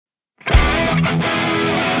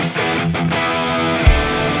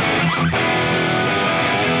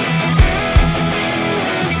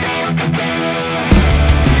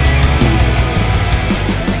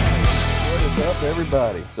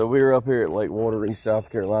Everybody, so we were up here at Lake Wateree,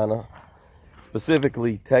 South Carolina,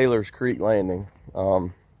 specifically Taylor's Creek Landing.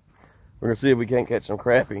 We're gonna see if we can't catch some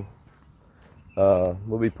crappie.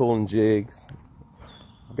 We'll be pulling jigs.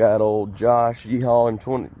 Got old Josh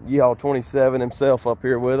haw27 himself up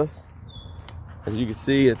here with us. As you can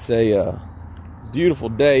see, it's a beautiful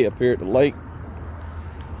day up here at the lake.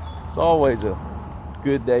 It's always a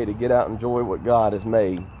good day to get out and enjoy what God has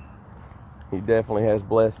made. He definitely has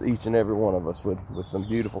blessed each and every one of us with some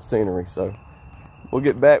beautiful scenery. So we'll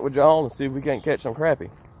get back with y'all and see if we can't catch some crappie.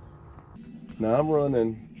 Now I'm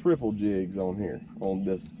running triple jigs on here on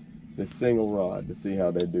this single rod to see how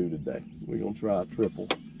they do today. We're gonna try a triple.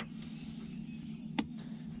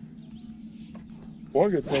 One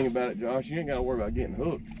good thing about it, Josh, you ain't gotta worry about getting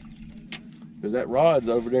hooked, because that rod's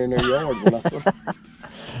over there in their yard when I throw.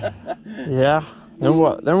 Yeah. Then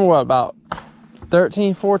what about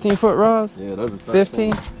 13, 14 foot rods? Yeah, those are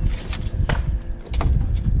 15.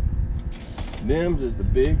 Them's is the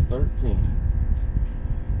big 13.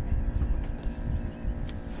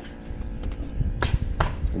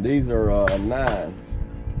 And these are 9s.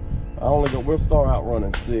 We'll start out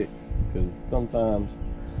running 6, because sometimes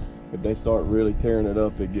if they start really tearing it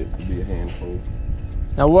up, it gets to be a handful.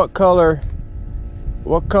 Now what color,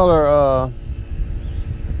 what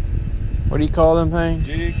do you call them things?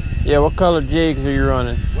 Jigs? Yeah, what color jigs are you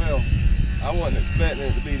running? Well, I wasn't expecting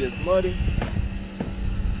it to be this muddy,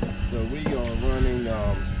 so we are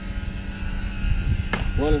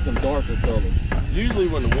running some darker colors. Usually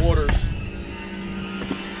when the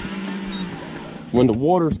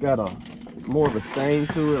water's got more of a stain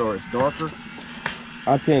to it, or it's darker,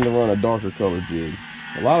 I tend to run a darker color jig.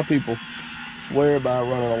 A lot of people swear by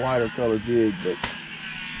running a lighter color jig, but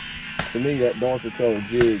to me that darker color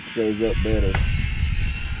jig shows up better.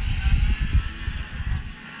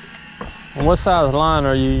 And what size line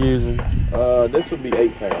are you using? This would be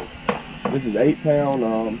 8 pound. This is 8 pound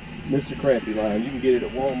Mr. Crappie line. You can get it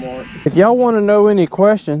at Walmart. If y'all want to know any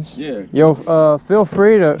questions, feel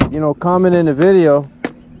free to comment in the video.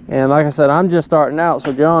 And like I said, I'm just starting out,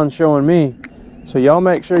 so John's showing me. So y'all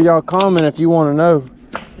make sure y'all comment if you want to know,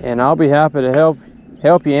 and I'll be happy to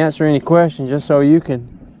help you answer any questions, just so you can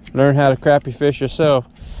learn how to crappie fish yourself.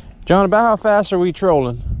 John, about how fast are we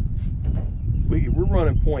trolling? We're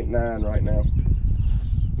running 0.9 right now.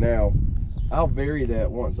 Now, I'll vary that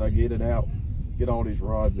once I get it out, get all these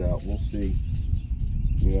rods out. We'll see.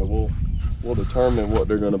 We'll determine what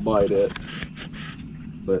they're going to bite at.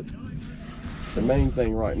 But the main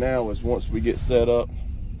thing right now is once we get set up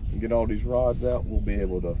and get all these rods out, we'll be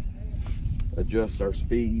able to adjust our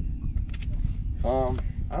speed. I'm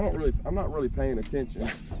not really paying attention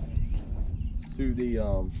to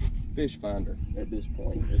the fish finder at this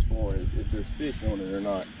point, as far as if there's fish on it or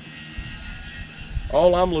not.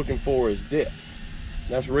 All I'm looking for is depth.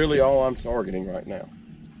 That's really all I'm targeting right now.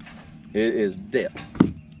 It is depth.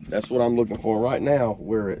 That's what I'm looking for right now.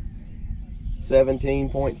 We're at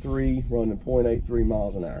 17.3, running 0.83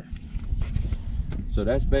 miles an hour. So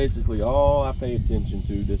that's basically all I pay attention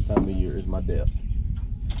to this time of year is my depth.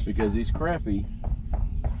 Because these crappie,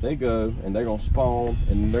 they go and they're gonna spawn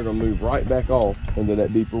and they're gonna move right back off into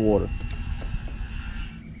that deeper water.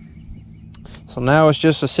 So now it's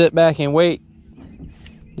just to sit back and wait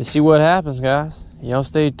to see what happens, guys. Y'all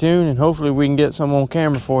stay tuned, and hopefully we can get some on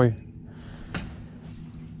camera for you.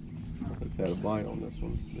 Just had a bite on this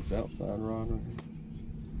one, this outside rod right here.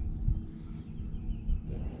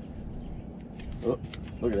 Oh,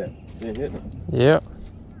 look at that. It hitting it. Yep.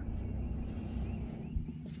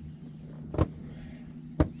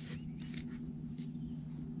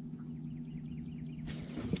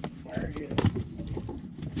 There he is.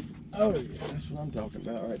 Oh yeah, that's what I'm talking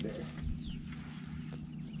about right there.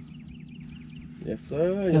 Yes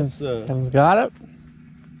sir, yes sir. He's got it?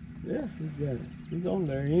 Yeah, he's got it. He's on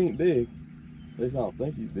there. He ain't big. At least I don't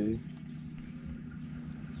think he's big.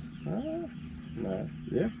 Nah.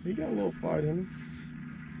 Yeah, he got a little fight in him.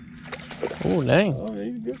 Oh, dang. Oh, yeah,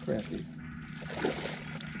 he's a good crappie.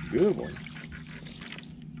 Good one.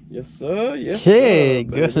 Yes sir, yes Yeah, sir.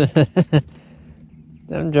 good.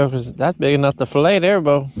 Them jokers, that's big enough to fillet there,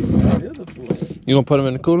 Bo. That is a fillet. You gonna put them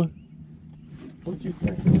in the cooler? What you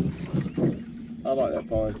think? I like that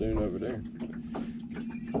pontoon over there.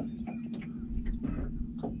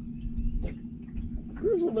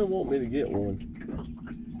 Here's what they want me to get one.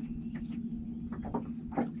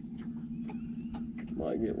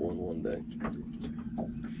 Might get one day.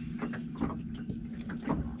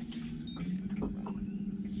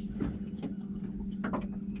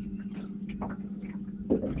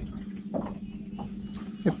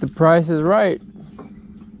 The price is right.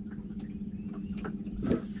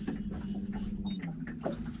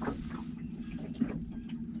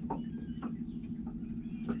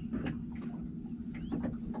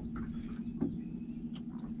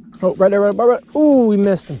 Oh, right there, right there, right there. Ooh, we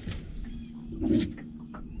missed him.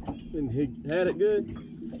 And he had it good?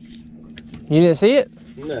 You didn't see it?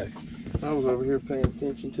 No. I was over here paying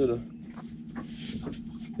attention to the...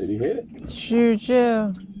 Did he hit it? Shoot,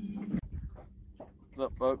 yeah. What's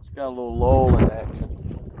up, folks? Got a little lull in action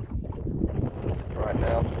right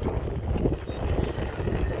now.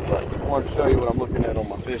 But I wanted to show you what I'm looking at on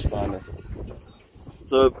my fish finder.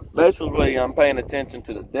 So basically, I'm paying attention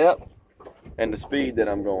to the depth and the speed that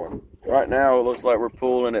I'm going. Right now, it looks like we're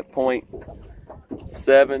pulling at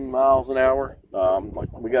 0.7 miles an hour.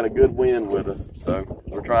 We got a good wind with us, so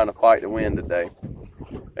we're trying to fight the wind today.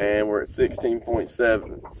 And we're at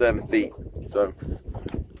 16.7 feet. So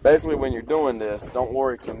basically, when you're doing this, don't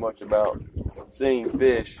worry too much about seeing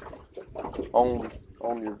fish on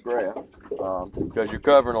your graph because you're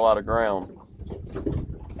covering a lot of ground.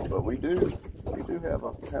 But we do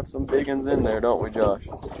have some big ones in there, don't we, Josh?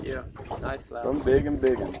 Yeah, nice slap. Some big ones.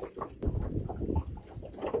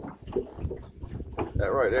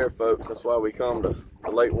 That right there, folks, that's why we come to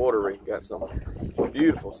Lake Wateree. Got some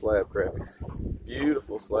beautiful slab crappies.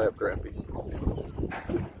 Beautiful slab crappies.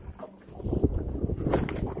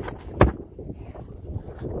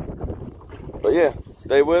 But yeah,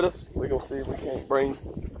 stay with us. We're gonna see if we can't bring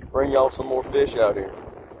y'all some more fish out here.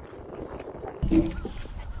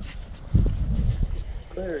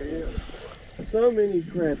 There he is. So many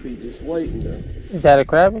crappie just waiting there. Is that a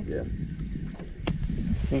crappie? Yeah.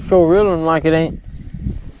 You sure reeling like it ain't?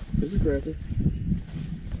 It's a crappie.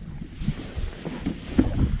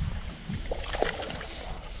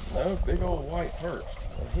 No, big old white perch.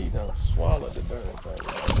 And he done swallowed the darn thing.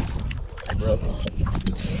 Brother.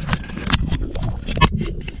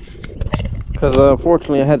 Because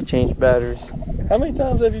unfortunately I had to change batteries. How many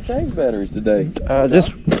times have you changed batteries today?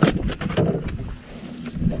 Just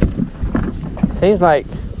seems like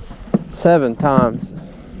 7 times.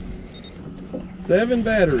 7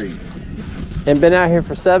 batteries. And been out here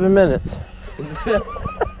for 7 minutes.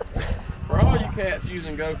 For all you cats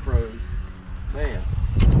using GoPros, man,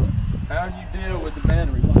 how do you deal with the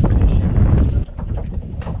battery life issue?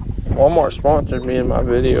 Walmart sponsored me in my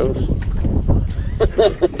videos.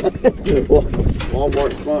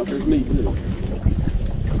 Walmart sponsors me too.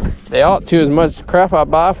 They ought to, as much crap I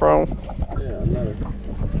buy from. Yeah, I know.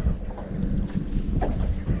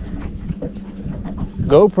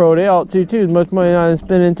 GoPro, they ought to too, as much money I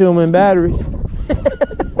spend into them in batteries.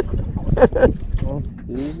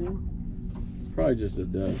 Probably just a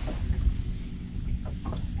duck.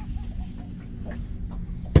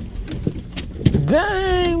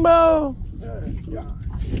 Dang, Bo!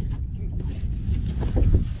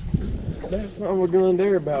 That son of a gun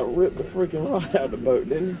there about ripped the freaking rod out of the boat,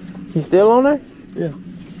 didn't he? You still on there? Yeah.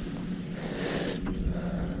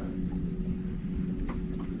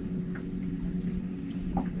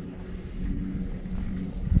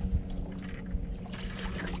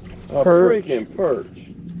 A Perch. freaking perch.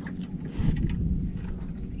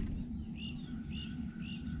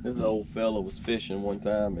 This old fella was fishing one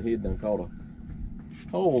time and he had done caught a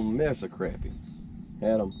whole mess of crappie.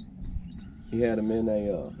 He had them in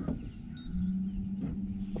a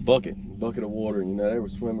bucket of water, and you know they were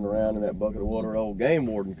swimming around in that bucket of water. An old game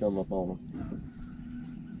warden come up on them.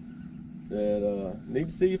 Said, "Need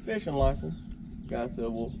to see your fishing license." Guy said,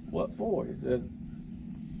 "Well, what for?" He said,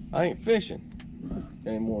 "I ain't fishing."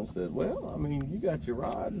 Game warden said, "Well, I mean, you got your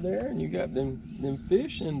rods there, and you got them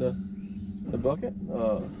fish in the bucket.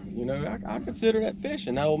 You know, I consider that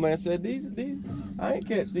fishing." The old man said, "These, I ain't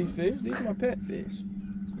catch these fish. These are my pet fish."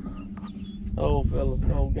 The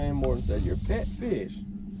old game warden said, "Your pet fish?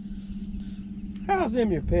 How's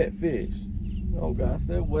them your pet fish?" The old guy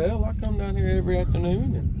said, "Well, I come down here every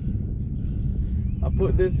afternoon and I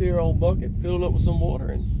put this here old bucket, fill it up with some water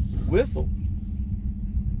and whistle.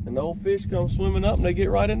 And the old fish come swimming up and they get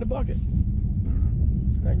right in the bucket."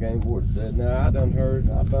 That game warden said, "No, I've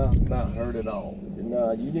not heard it all.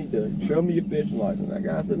 No, you need to show me your fishing license." That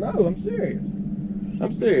guy said, "No, I'm serious.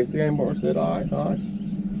 I'm serious." The game warden said, all right.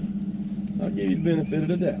 I'll give you the benefit of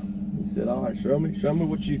the doubt." He said, "All right, show me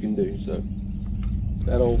what you can do." So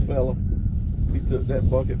that old fella, he took that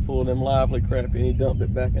bucket full of them lively crappie and he dumped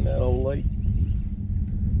it back in that old lake.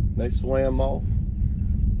 They swam off.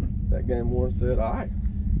 That game warden said, "All right,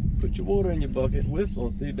 put your water in your bucket, whistle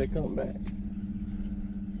and see if they come back."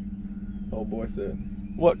 Old boy said,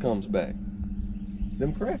 "What comes back?"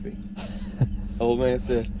 "Them crappie." Old man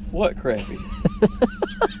said, "What crappie?"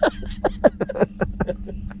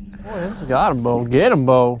 Boy, it's got him, Bo. Get him,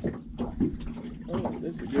 Bo. Oh,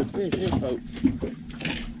 this is a good fish here, folks.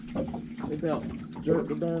 They about jerked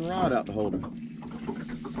the darn rod out to hold him.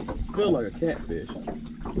 Feel like a catfish.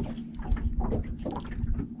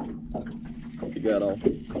 He got off.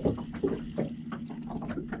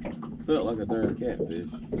 Felt like a darn catfish.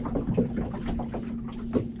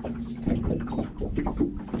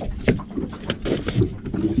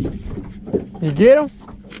 You get him?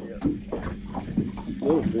 Yeah.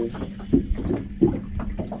 Little fish.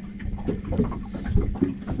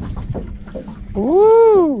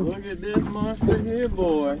 Woo! Look at this monster here,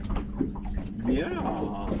 boy.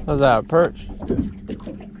 Yeah. How's that, perch?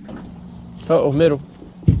 Uh-oh, middle.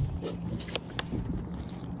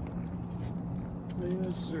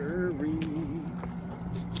 Yes, sir.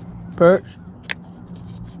 Perch?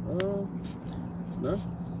 No.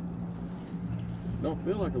 Don't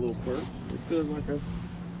feel like a little perch. It feels like a...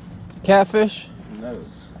 Catfish? No. It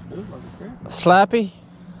feels like a crab. A slappy?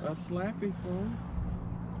 A slappy, son.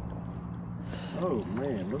 Oh,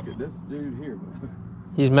 man. Look at this dude here.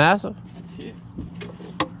 He's massive? Yeah.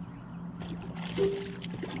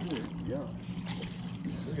 Yeah.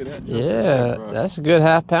 Look at that. Yeah, that's a good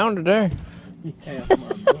half pounder there. Half my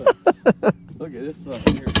butt. Look at this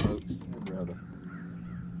sucker here, folks. Hey, brother.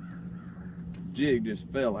 Jig just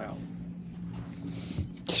fell out.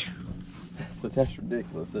 That's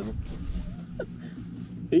ridiculous, isn't it?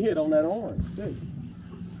 He hit on that orange, too.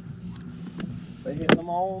 They hit them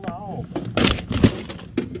all and all.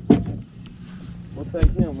 We'll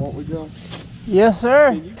take him, won't we, John? Yes,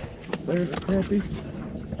 sir. There's a crappie.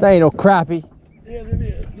 That ain't no crappie. Yeah, it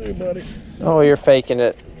is. There, buddy. Oh, you're faking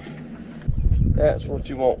it. That's what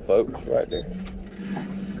you want, folks, right there.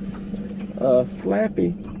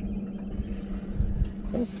 Slappy.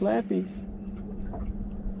 Those slappies.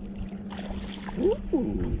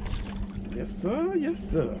 Ooh. Yes, sir. Yes,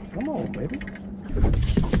 sir. Come on, baby.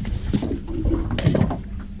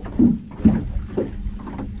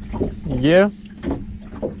 You get him?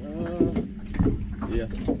 Yeah.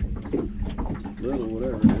 Little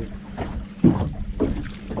whatever it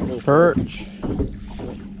is. Perch.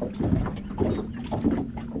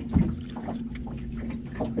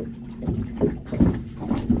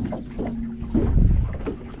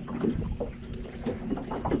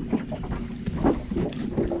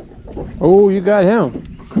 Oh, you got him.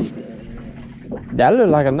 That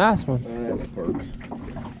looked like a nice one. That's a perch.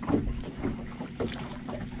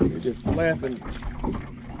 You're just slapping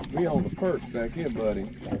me on the perch back here, buddy.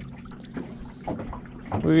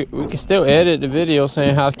 We can still edit the video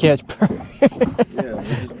saying how to catch perch. Yeah,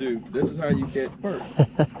 we just do. This is how you catch perch.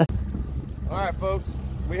 All right, folks.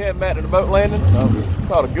 We heading back to the boat landing.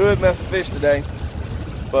 Caught a good mess of fish today.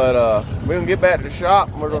 But we're going to get back to the shop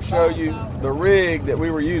and we're going to show you the rig that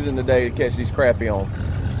we were using today to catch these crappie on.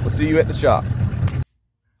 We'll see you at the shop.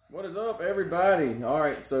 What is up, everybody? All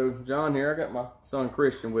right, so John here. I got my son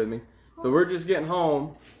Christian with me. So we're just getting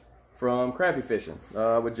home from crappie fishing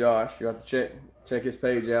with Josh. You have to check his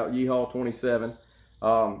page out, haw27.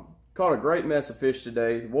 Caught a great mess of fish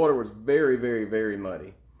today. The water was very, very, very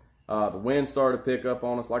muddy. The wind started to pick up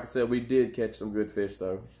on us. Like I said, we did catch some good fish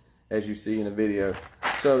though, as you see in the video.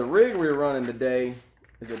 So the rig we're running today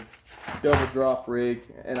is a double drop rig,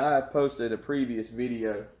 and I have posted a previous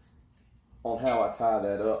video on how I tie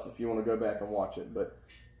that up if you want to go back and watch it. But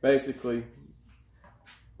basically,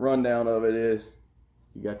 rundown of it is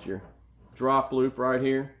you got your drop loop right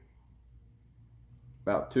here,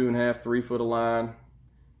 about 2.5, 3 foot of line.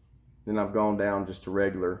 Then I've gone down just to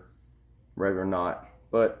regular knot.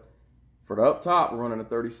 But for the up top, we're running a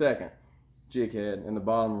 32nd jig head, and the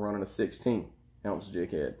bottom we're running a 16 ounce jig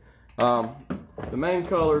head. The main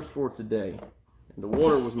colors for today, and the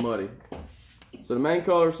water was muddy, so the main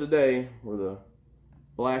colors today were the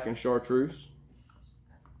black and chartreuse,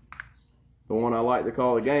 the one I like to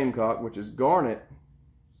call the gamecock, which is garnet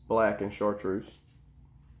black and chartreuse.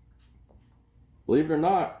 Believe it or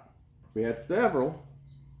not, we had several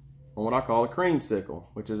on what I call a creamsicle,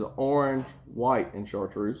 which is an orange, white, and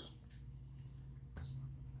chartreuse.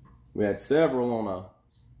 We had several on a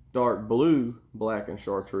dark blue, black, and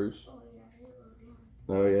chartreuse.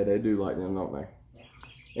 Oh yeah, they do like them, don't they?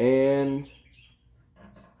 And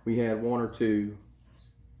we had 1 or 2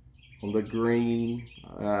 on the green.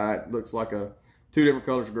 It looks like two different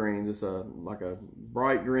colors of greens. It's like a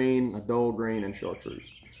bright green, a dull green, and chartreuse.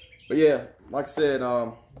 But yeah, like I said,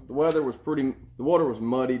 the water was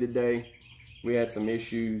muddy today. We had some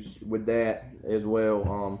issues with that as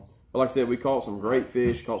well. But like I said, we caught some great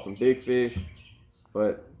fish, caught some big fish.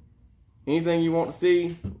 But anything you want to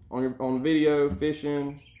see on video,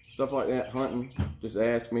 fishing, stuff like that, hunting, just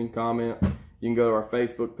ask me, comment. You can go to our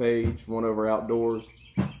Facebook page, One Over Outdoors,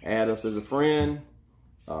 add us as a friend.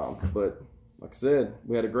 But like I said,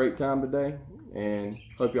 we had a great time today, and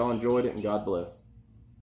hope y'all enjoyed it, and God bless.